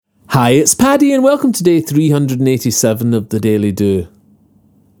Hi, it's Paddy and welcome to day 387 of the Daily Do.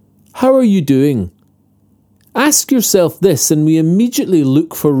 How are you doing? Ask yourself this and we immediately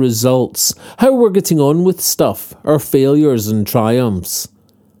look for results, how we're getting on with stuff, our failures and triumphs.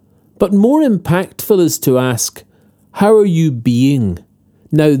 But more impactful is to ask, how are you being?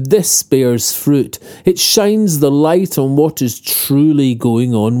 Now this bears fruit. It shines the light on what is truly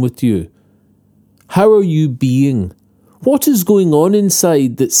going on with you. How are you being? What is going on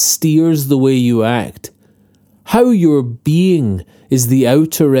inside that steers the way you act? How you're being is the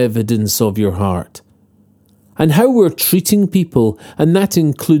outer evidence of your heart. And how we're treating people, and that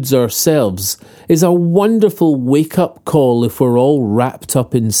includes ourselves, is a wonderful wake-up call if we're all wrapped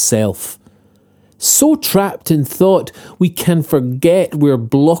up in self. So trapped in thought we can forget we're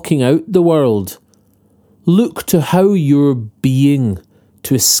blocking out the world. Look to how you're being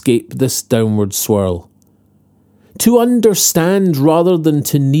to escape this downward swirl. To understand rather than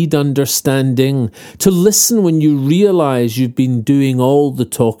to need understanding. To listen when you realise you've been doing all the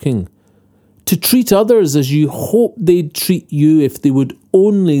talking. To treat others as you hope they'd treat you if they would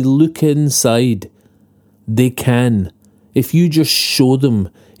only look inside. They can, if you just show them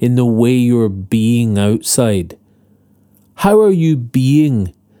in the way you're being outside. How are you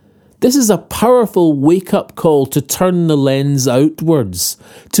being? This is a powerful wake-up call to turn the lens outwards,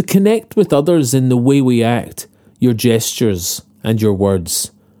 to connect with others in the way we act, your gestures and your words.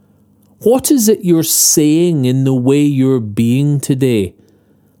 What is it you're saying in the way you're being today?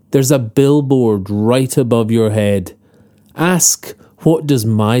 There's a billboard right above your head. Ask, what does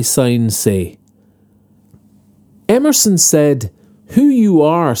my sign say? Emerson said, who you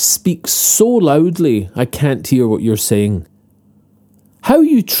are speaks so loudly I can't hear what you're saying. How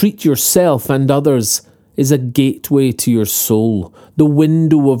you treat yourself and others is a gateway to your soul, the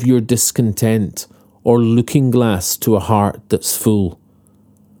window of your discontent, or looking glass to a heart that's full.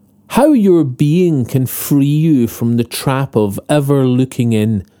 How your being can free you from the trap of ever looking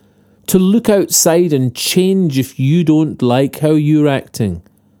in, to look outside and change if you don't like how you're acting.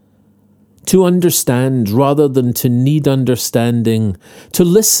 To understand rather than to need understanding, to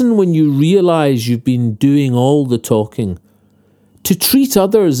listen when you realise you've been doing all the talking, to treat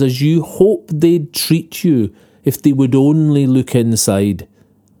others as you hope they'd treat you if they would only look inside.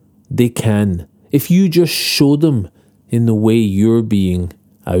 They can, if you just show them in the way you're being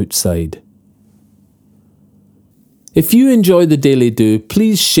outside. If you enjoy the Daily Do,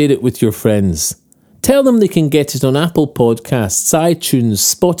 please share it with your friends. Tell them they can get it on Apple Podcasts, iTunes,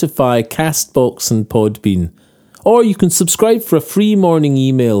 Spotify, Castbox and Podbean. Or you can subscribe for a free morning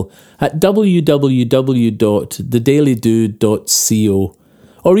email at www.thedailydo.co.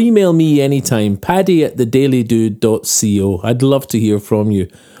 Or email me anytime, paddy@thedailydo.co. I'd love to hear from you.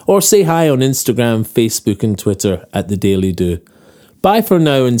 Or say hi on Instagram, Facebook and Twitter @The Daily Do. Bye for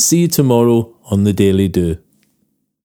now and see you tomorrow on The Daily Do.